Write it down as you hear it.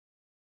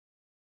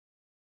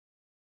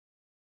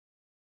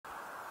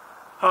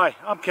Hi,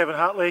 I'm Kevin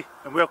Hatley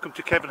and welcome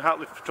to Kevin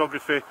Hatley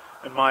Photography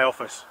in my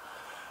office.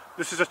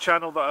 This is a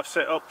channel that I've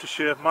set up to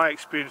share my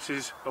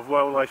experiences of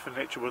wildlife and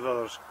nature with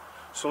others.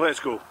 So let's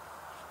go.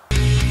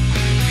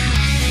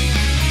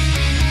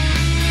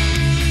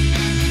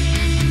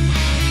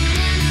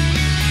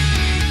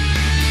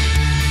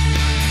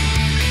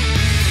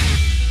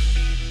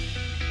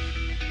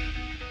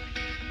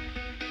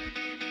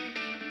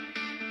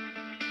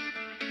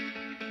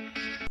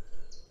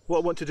 What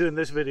I want to do in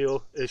this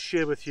video is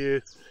share with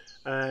you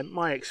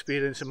my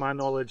experience and my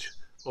knowledge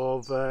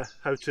of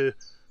how to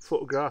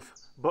photograph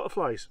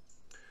butterflies.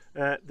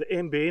 The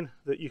aim being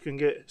that you can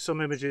get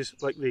some images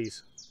like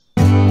these.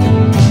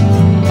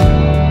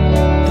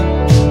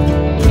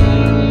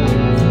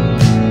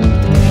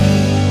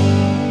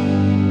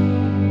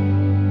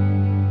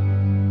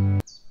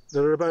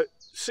 There are about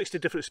 60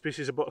 different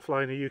species of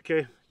butterfly in the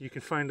UK. You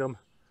can find them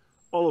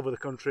all over the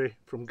country,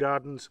 from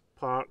gardens,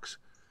 parks,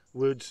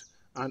 woods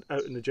and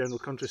out in the general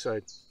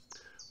countryside.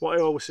 What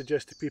I always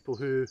suggest to people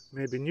who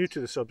may be new to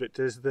the subject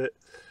is that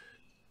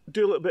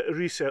do a little bit of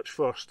research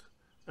first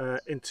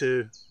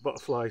into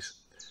butterflies.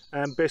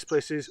 Best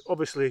places,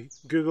 obviously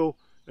Google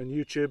and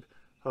YouTube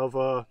have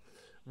a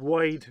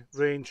wide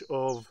range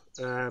of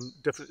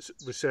different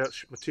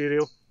research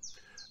material.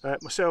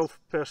 Myself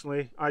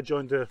personally, I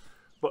joined the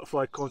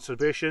Butterfly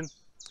Conservation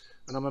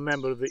and I'm a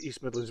member of the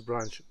East Midlands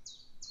branch,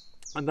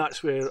 and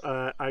that's where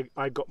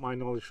I got my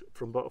knowledge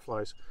from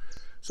butterflies.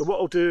 So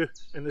what I'll do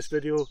in this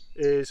video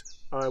is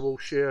I will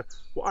share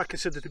what I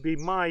consider to be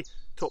my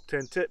top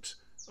 10 tips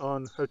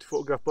on how to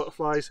photograph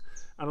butterflies,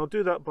 and I'll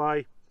do that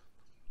by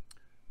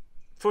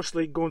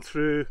firstly going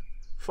through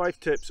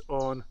 5 tips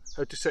on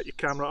how to set your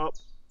camera up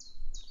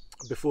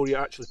before you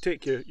actually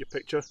take your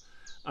picture,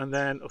 and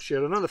then I'll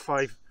share another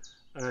 5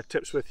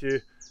 tips with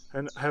you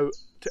on how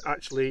to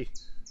actually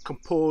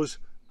compose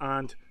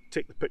and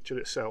take the picture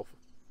itself.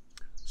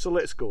 So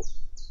let's go.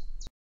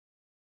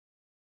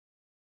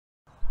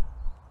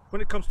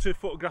 When it comes to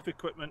photographic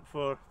equipment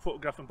for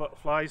photographing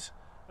butterflies,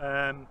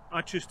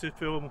 I choose to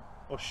film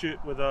or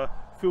shoot with a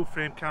full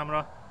frame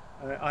camera.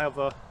 I have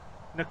a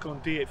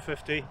Nikon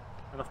D850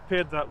 and I've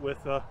paired that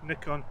with a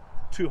Nikon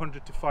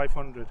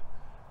 200-500.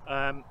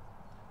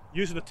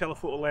 Using a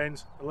telephoto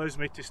lens allows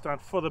me to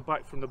stand further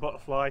back from the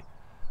butterfly,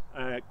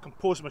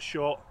 compose my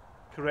shot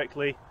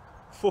correctly,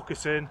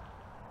 focus in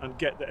and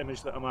get the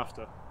image that I'm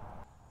after.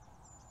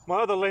 My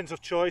other lens of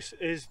choice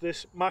is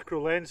this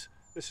macro lens.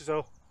 This is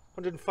a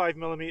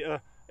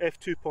 105mm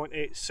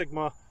f2.8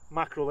 Sigma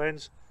macro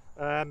lens,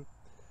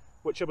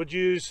 which I would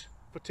use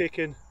for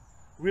taking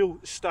real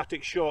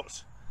static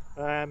shots.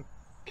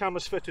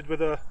 Camera's fitted with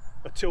a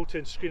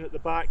tilt-in screen at the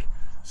back,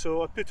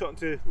 so I put it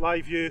onto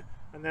live view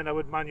and then I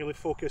would manually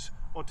focus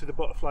onto the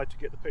butterfly to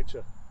get the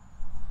picture.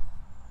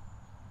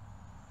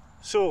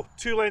 So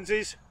 2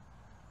 lenses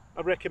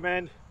I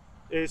recommend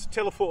is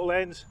telephoto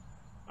lens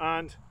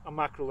and a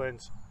macro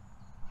lens.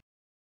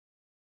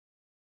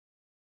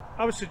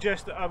 I would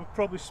suggest that I would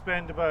probably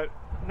spend about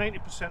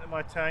 90% of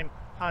my time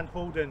hand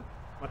holding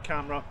my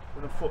camera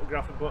when I'm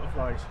photographing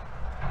butterflies.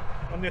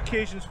 On the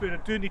occasions where I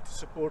do need to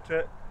support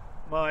it,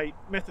 my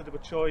method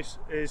of choice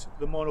is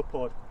the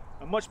monopod.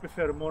 I much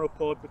prefer a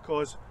monopod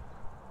because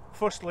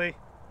firstly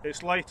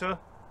it's lighter,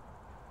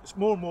 it's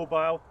more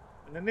mobile,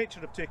 and the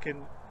nature of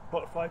taking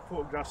butterfly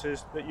photographs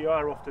is that you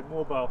are often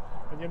mobile.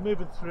 When you're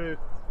moving through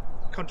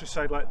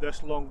countryside like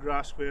this, long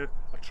grass, where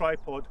a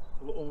tripod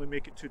will only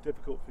make it too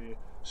difficult for you.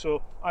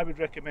 So I would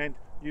recommend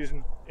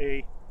using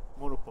a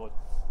monopod.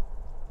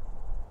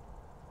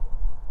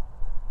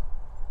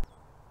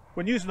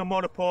 When using a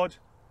monopod,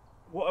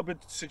 what I would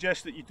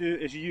suggest that you do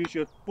is you use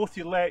both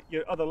your legs,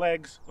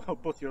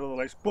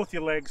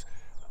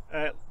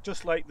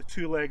 just like the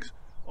 2 legs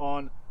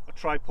on a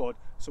tripod.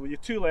 So with your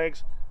 2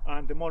 legs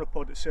and the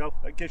monopod itself,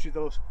 that gives you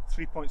those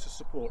 3 points of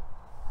support.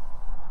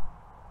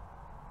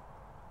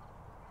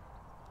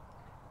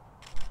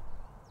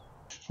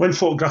 When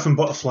photographing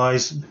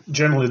butterflies,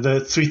 generally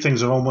the 3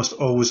 things are almost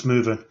always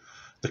moving: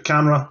 the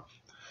camera,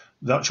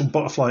 the actual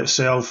butterfly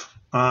itself,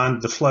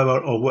 and the flower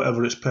or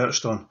whatever it's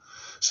perched on.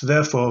 So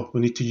therefore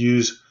we need to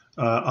use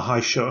a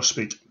high shutter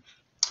speed.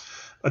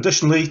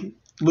 Additionally,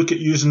 look at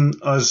using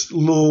as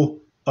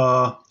low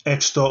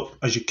f-stop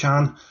as you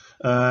can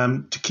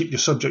to keep your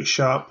subject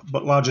sharp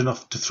but large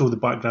enough to throw the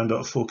background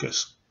out of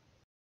focus.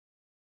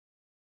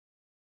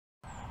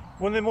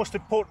 One of the most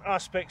important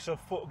aspects of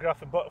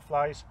photographing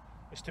butterflies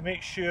is to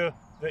make sure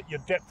that your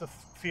depth of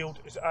field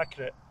is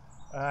accurate,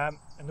 and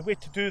the way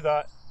to do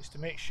that is to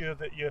make sure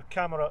that your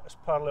camera is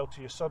parallel to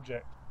your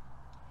subject.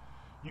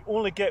 You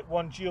only get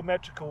one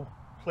geometrical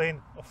plane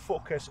of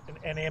focus in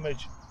any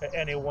image at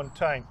any one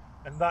time,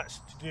 and that's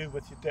to do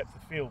with your depth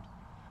of field.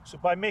 So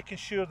by making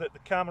sure that the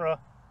camera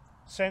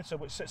sensor,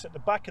 which sits at the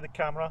back of the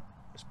camera,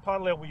 is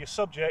parallel with your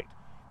subject,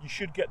 you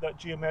should get that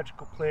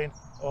geometrical plane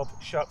of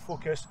sharp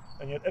focus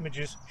and your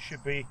images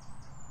should be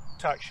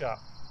tack sharp.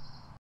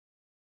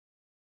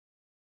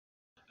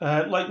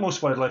 Like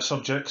most wildlife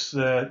subjects,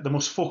 the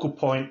most focal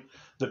point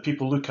that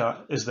people look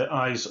at is the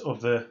eyes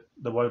of the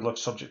wildlife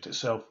subject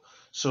itself.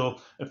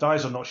 So if the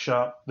eyes are not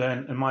sharp,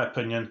 then in my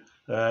opinion,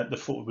 the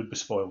photo would be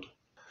spoiled.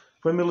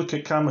 When we look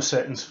at camera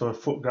settings for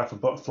photographing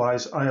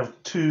butterflies, I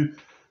have two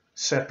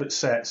separate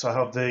sets. I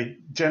have the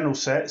general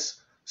set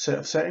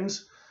of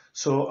settings.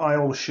 So I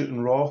always shoot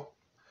in RAW,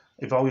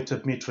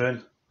 evaluative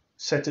metering,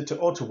 set it to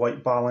auto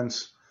white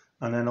balance,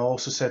 and then I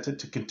also set it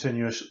to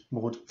continuous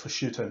mode for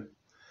shooting.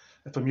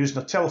 If I'm using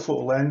a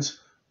telephoto lens,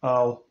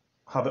 I'll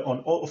have it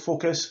on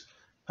autofocus.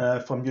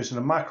 If I'm using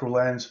a macro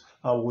lens,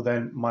 I will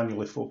then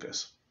manually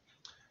focus.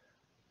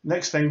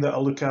 Next thing that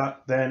I'll look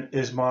at then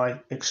is my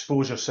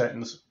exposure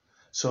settings.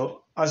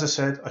 So as I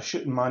said, I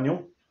shoot in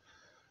manual.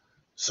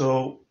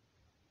 So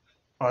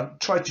I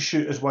try to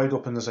shoot as wide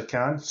open as I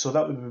can. So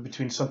that would be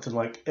between something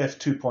like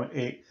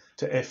f2.8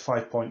 to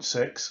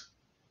f5.6.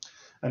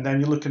 And then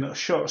you're looking at a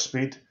shutter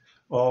speed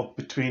of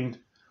between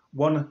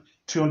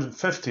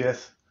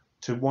 1/250th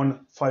to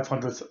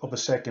 1/500th of a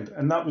second.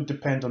 And that would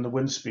depend on the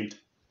wind speed.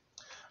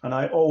 And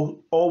I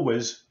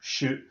always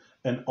shoot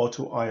in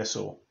auto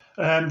ISO.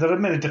 There are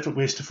many different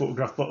ways to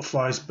photograph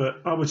butterflies,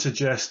 but I would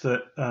suggest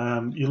that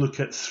you look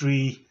at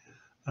three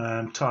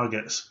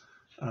targets.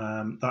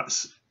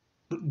 That's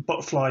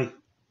butterfly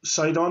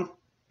side on,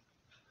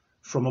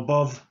 from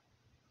above,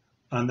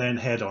 and then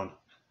head on.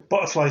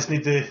 Butterflies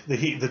need the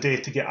heat of the day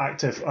to get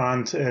active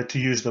and to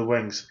use their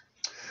wings.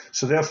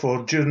 So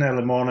therefore, during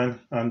early morning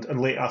and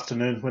late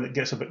afternoon, when it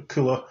gets a bit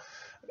cooler,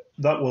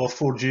 that will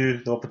afford you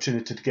the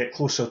opportunity to get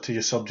closer to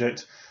your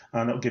subject,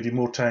 and it'll give you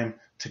more time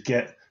to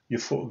get your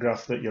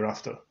photograph that you're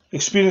after.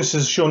 Experience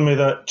has shown me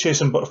that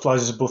chasing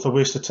butterflies is both a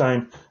waste of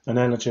time and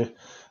energy.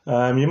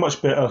 You're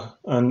much better,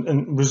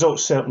 and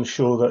results certainly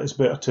show that it's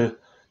better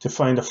to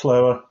find a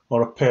flower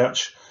or a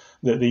perch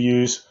that they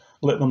use,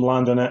 let them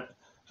land on it,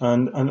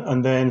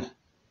 and then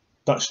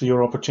that's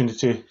your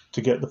opportunity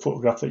to get the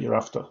photograph that you're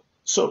after.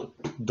 So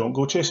don't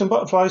go chasing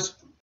butterflies.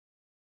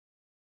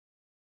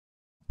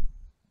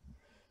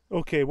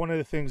 Okay, one of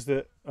the things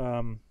that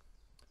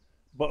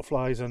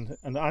butterflies and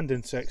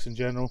insects in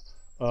general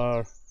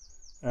are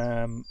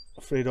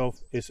afraid of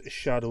is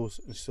shadows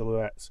and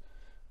silhouettes.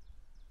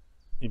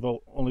 You've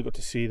only got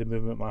to see the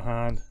movement of my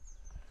hand,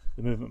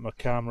 the movement of my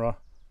camera,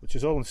 which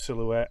is all in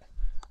silhouette.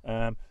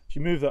 If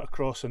you move that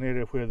across an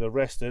area where they're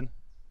resting,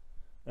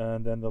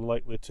 and then they're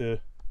likely to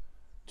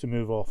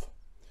move off.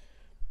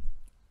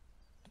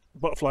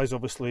 Butterflies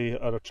obviously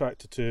are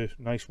attracted to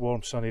nice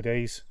warm sunny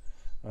days,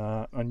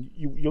 and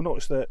you'll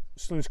notice that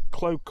as soon as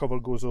cloud cover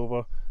goes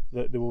over,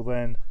 that they will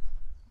then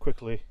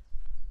quickly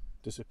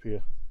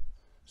disappear.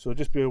 So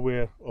just be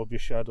aware of your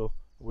shadow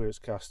where it's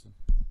casting.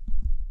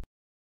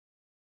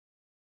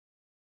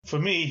 For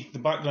me, the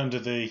background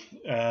of the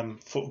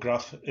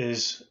photograph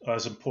is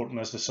as important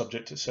as the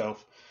subject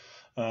itself.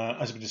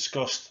 As we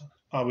discussed,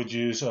 I would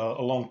use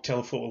a long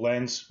telephoto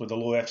lens with a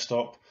low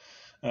f-stop.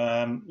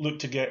 Look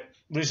to get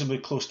reasonably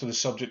close to the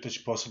subject as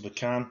you possibly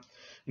can.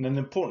 And then the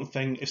important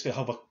thing is to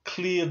have a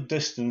clear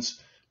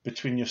distance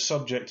between your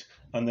subject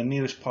and the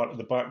nearest part of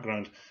the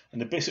background.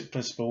 And the basic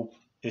principle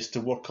is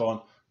to work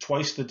on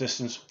twice the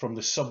distance from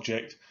the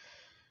subject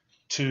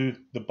to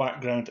the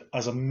background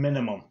as a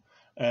minimum.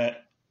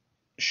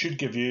 Should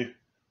give you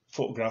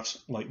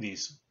photographs like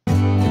these.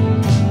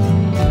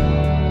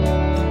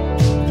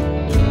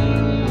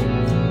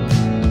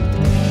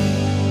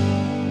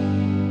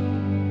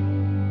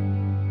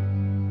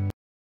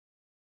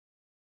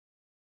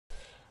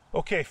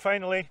 Okay,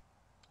 finally,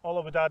 all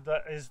I would add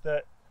that is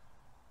that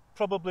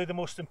probably the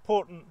most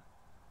important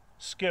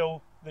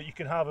skill that you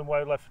can have in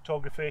wildlife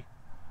photography,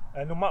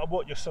 and no matter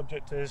what your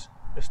subject is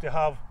to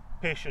have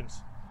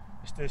patience.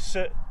 Is to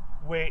sit,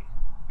 wait,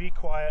 be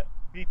quiet,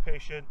 be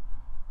patient,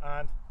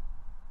 and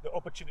the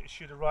opportunity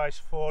should arise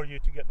for you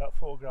to get that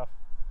photograph.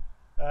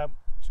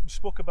 We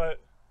spoke about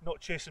not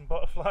chasing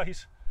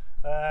butterflies.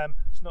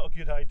 It's not a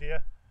good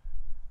idea.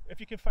 If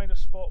you can find a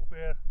spot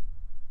where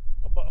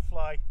a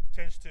butterfly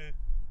tends to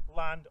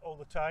land all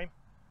the time,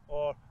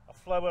 or a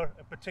flower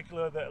in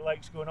particular that it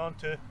likes going on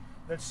to,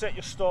 then set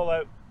your stall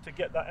out to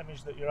get that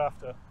image that you're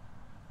after.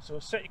 So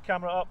set your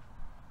camera up,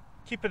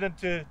 keep it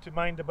into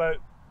mind about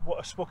what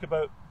I spoke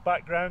about,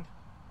 background,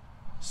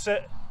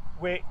 sit,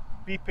 wait,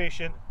 be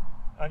patient,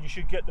 and you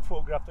should get the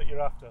photograph that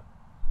you're after.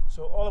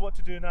 So all I want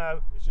to do now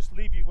is just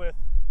leave you with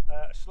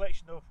a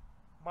selection of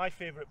my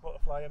favourite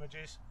butterfly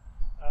images,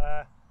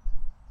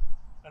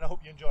 and I hope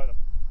you enjoy them.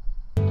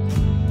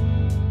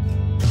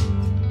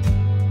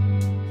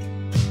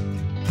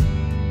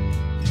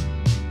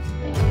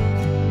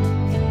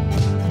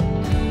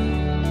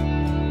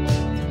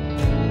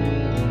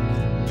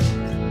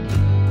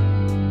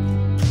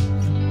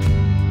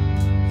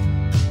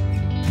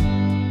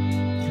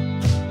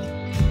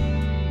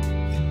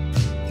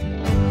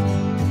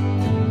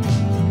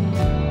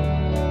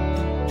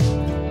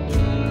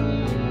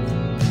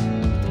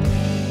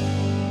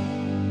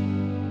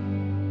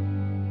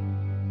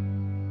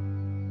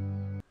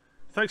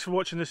 Thanks for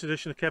watching this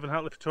edition of Kevin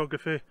Hatley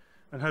Photography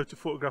and how to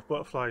photograph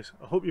butterflies.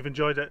 I hope you've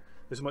enjoyed it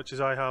as much as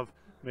I have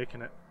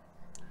making it.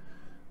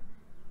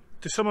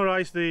 To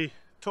summarise the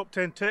top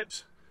 10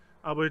 tips,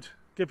 I would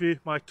give you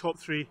my top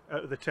 3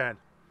 out of the 10.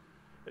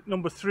 At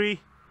number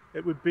 3,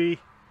 it would be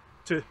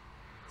to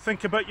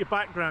think about your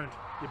background.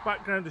 Your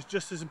background is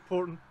just as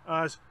important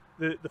as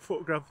the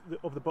photograph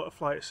of the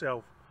butterfly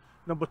itself.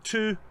 Number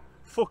 2,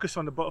 focus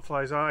on the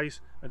butterfly's eyes.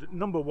 And at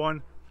number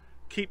 1,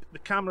 keep the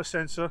camera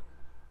sensor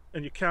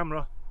and your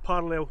camera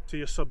parallel to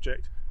your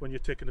subject when you're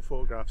taking the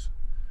photographs.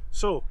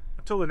 So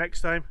until the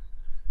next time,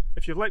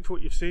 if you've liked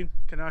what you've seen,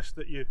 can I ask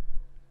that you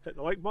hit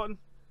the like button.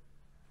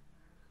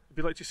 If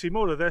you'd like to see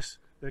more of this,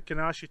 then can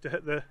I ask you to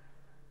hit the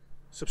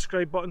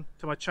subscribe button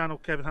to my channel,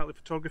 Kevin Hatley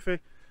Photography.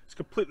 It's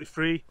completely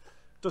free,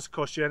 doesn't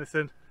cost you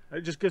anything, and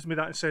it just gives me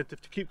that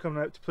incentive to keep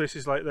coming out to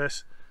places like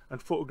this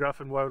and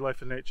photographing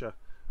wildlife and nature.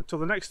 Until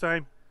the next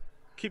time,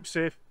 keep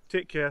safe,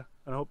 take care,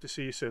 and I hope to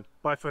see you soon.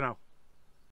 Bye for now.